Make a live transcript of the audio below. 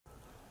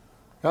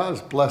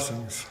God's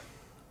blessings.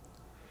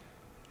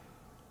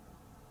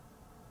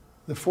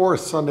 The fourth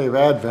Sunday of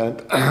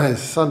Advent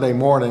is Sunday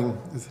morning.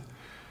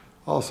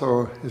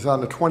 Also is on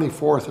the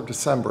 24th of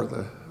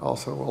December.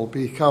 Also will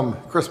become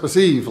Christmas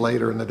Eve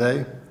later in the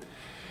day.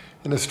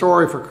 And the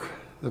story for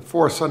the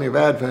fourth Sunday of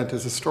Advent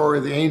is the story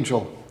of the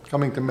angel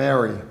coming to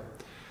Mary.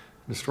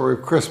 The story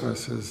of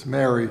Christmas is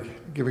Mary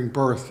giving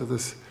birth to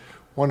this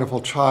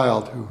wonderful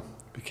child who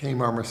became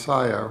our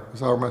Messiah,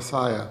 was our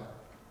Messiah.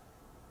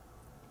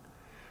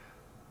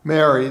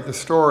 Mary, the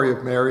story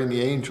of Mary and the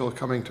angel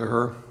coming to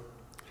her,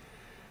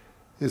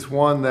 is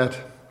one that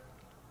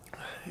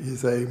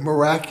is a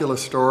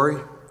miraculous story.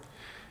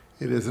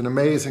 It is an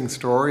amazing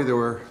story. There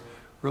were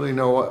really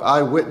no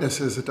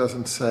eyewitnesses, it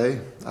doesn't say.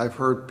 I've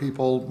heard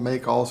people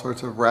make all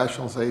sorts of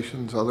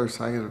rationalizations, other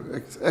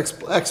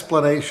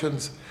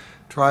explanations,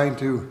 trying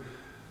to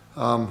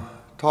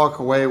talk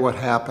away what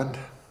happened.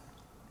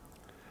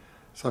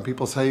 Some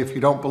people say if you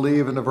don't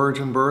believe in the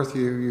virgin birth,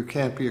 you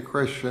can't be a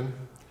Christian,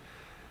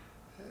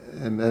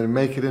 and then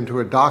make it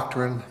into a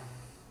doctrine.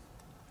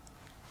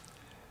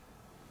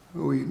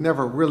 We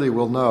never really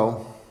will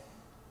know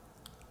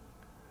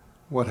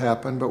what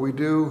happened, but we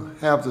do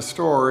have the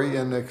story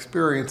and the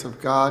experience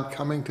of God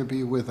coming to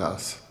be with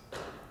us.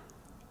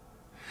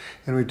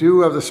 And we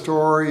do have the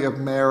story of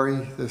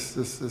Mary,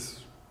 this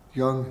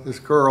young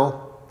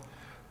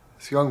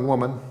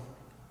woman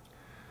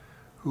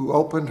who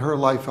opened her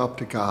life up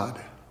to God,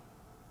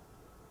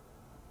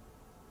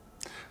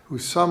 who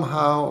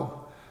somehow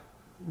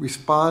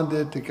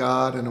responded to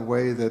God in a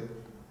way that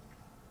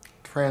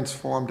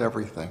transformed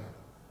everything.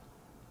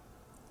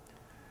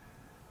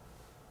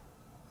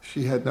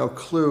 She had no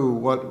clue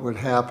what would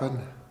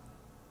happen,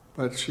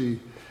 but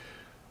she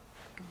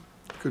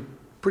could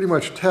pretty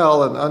much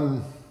tell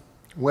an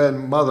unwed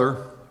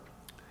mother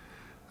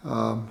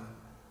who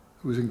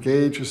was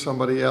engaged with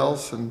somebody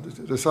else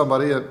and to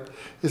somebody that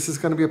this is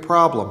going to be a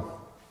problem.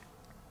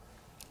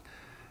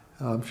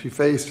 She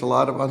faced a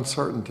lot of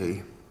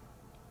uncertainty.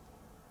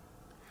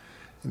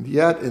 And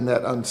yet, in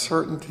that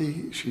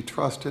uncertainty, she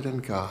trusted in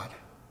God.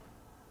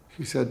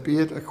 She said, "Be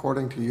it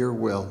according to your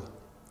will."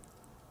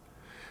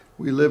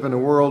 We live in a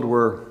world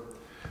where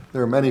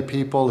there are many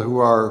people who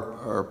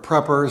are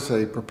preppers.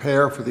 They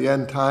prepare for the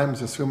end times,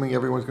 assuming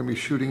everyone's going to be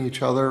shooting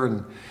each other,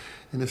 and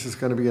this is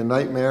going to be a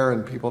nightmare,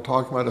 and people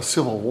talking about a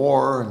civil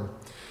war. And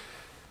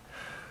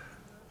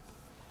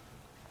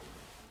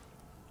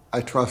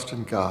I trust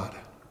in God.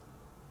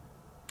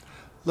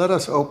 Let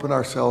us open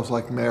ourselves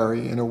like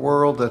Mary in a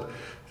world that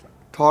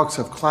talks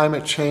of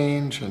climate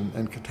change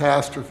and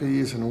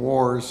catastrophes and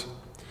wars.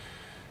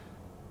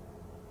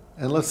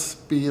 And let's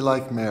be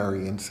like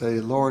Mary and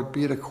say, "Lord,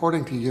 be it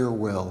according to your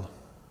will.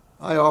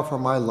 I offer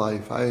my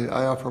life. I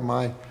offer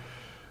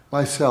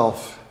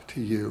myself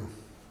to you.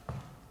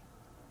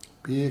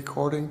 Be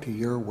according to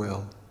your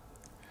will."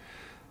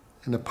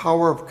 And the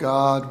power of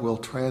God will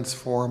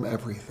transform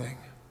everything.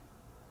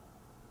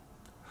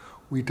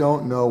 We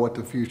don't know what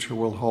the future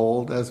will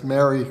hold, as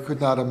Mary could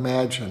not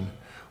imagine.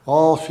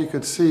 All she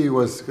could see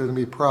was going to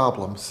be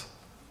problems.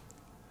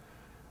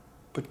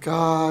 But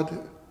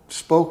God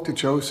spoke to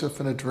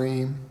Joseph in a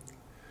dream,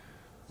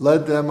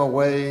 led them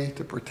away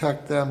to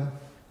protect them,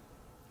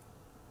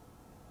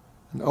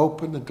 and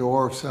opened the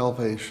door of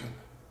salvation.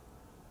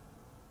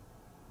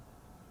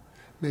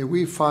 May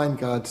we find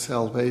God's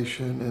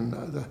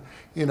salvation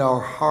in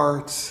our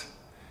hearts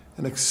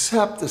and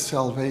accept the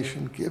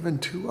salvation given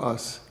to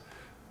us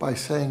by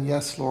saying,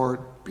 "Yes,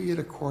 Lord, be it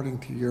according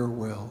to your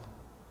will.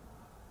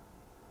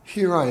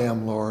 Here I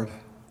am, Lord.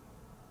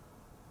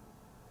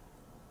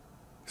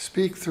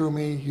 Speak through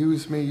me,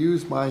 use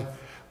my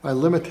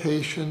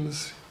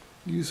limitations,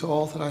 use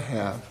all that I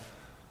have.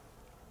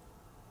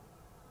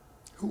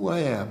 Who I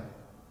am,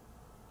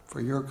 for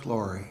your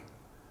glory."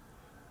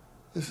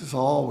 This is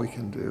all we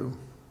can do.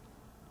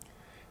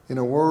 In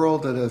a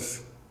world that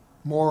has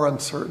more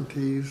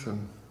uncertainties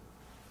and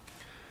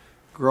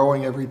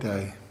growing every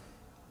day,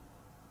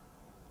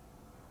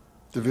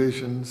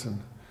 divisions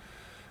and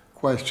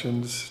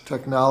questions,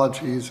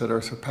 technologies that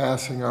are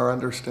surpassing our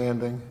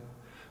understanding,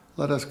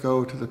 let us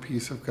go to the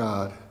peace of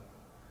God,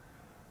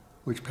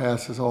 which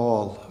passes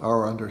all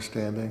our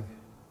understanding.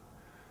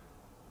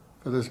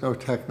 For there's no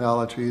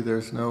technology,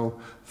 there's no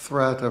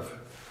threat of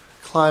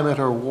climate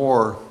or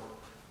war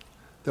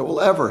that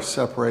will ever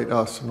separate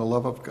us from the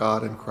love of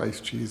God in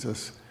Christ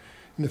Jesus.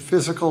 In the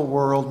physical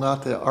world,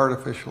 not the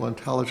artificial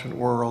intelligent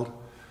world,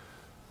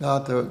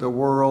 not the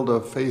world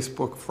of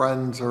Facebook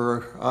friends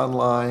or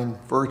online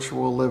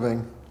virtual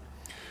living,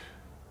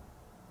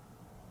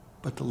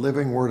 but the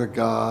living Word of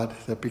God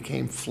that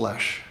became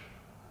flesh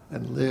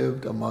and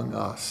lived among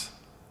us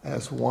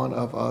as one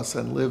of us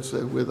and lives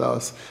with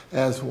us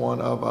as one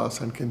of us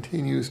and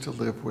continues to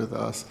live with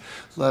us.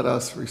 Let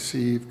us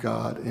receive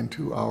God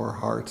into our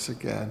hearts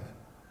again,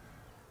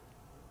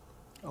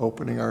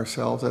 opening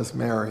ourselves as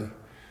Mary,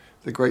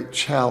 the great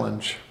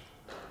challenge,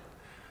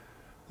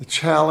 the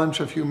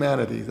challenge of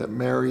humanity that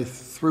Mary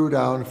threw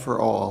down for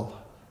all.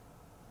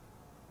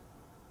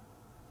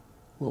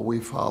 Will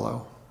we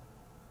follow?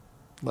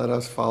 Let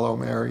us follow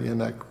Mary in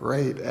that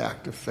great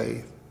act of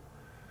faith.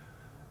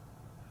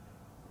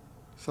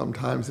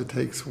 Sometimes it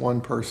takes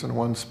one person,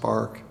 one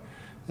spark,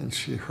 and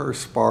her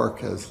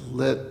spark has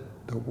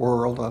lit the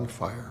world on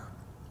fire.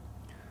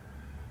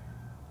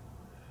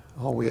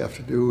 All we have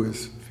to do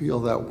is feel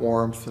that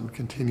warmth and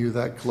continue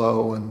that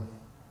glow and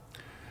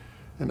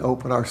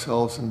open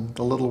ourselves in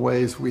the little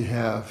ways we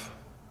have.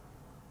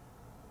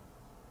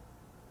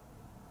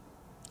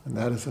 And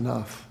that is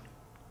enough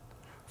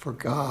for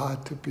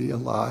God to be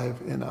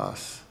alive in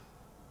us.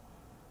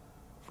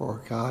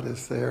 For God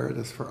is there. It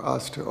is for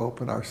us to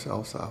open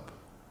ourselves up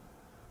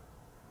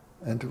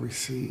and to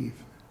receive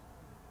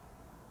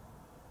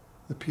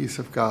the peace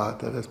of God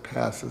that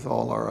passes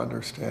all our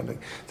understanding,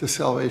 the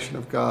salvation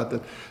of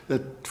God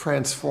that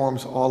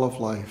transforms all of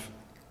life,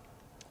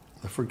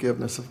 the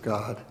forgiveness of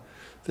God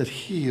that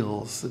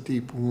heals the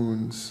deep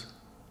wounds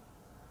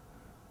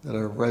that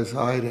are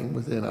residing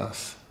within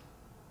us.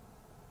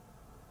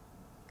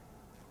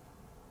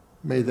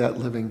 May that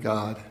living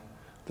God,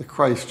 the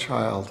Christ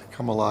child,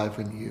 come alive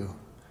in you.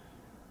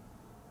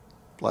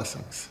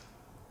 Blessings.